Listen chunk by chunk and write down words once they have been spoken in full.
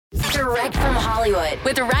Direct from Hollywood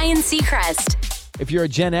with Ryan Seacrest. If you're a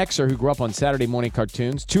Gen Xer who grew up on Saturday morning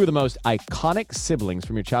cartoons, two of the most iconic siblings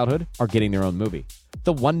from your childhood are getting their own movie.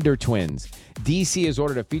 The Wonder Twins. DC has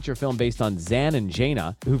ordered a feature film based on Zan and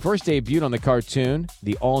Jaina, who first debuted on the cartoon,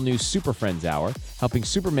 the all-new Super Friends Hour, helping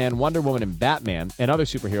Superman, Wonder Woman, and Batman and other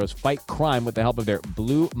superheroes fight crime with the help of their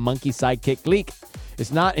blue monkey sidekick, Gleek.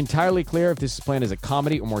 It's not entirely clear if this is planned as a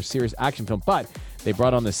comedy or more serious action film, but they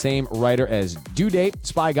brought on the same writer as Due Date,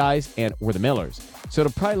 Spy Guys, and We're the Millers. So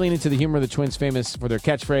it'll probably lean into the humor of the twins, famous for their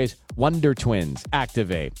catchphrase, Wonder Twins,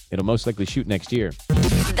 activate. It'll most likely shoot next year.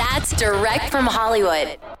 That's Direct from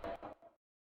Hollywood.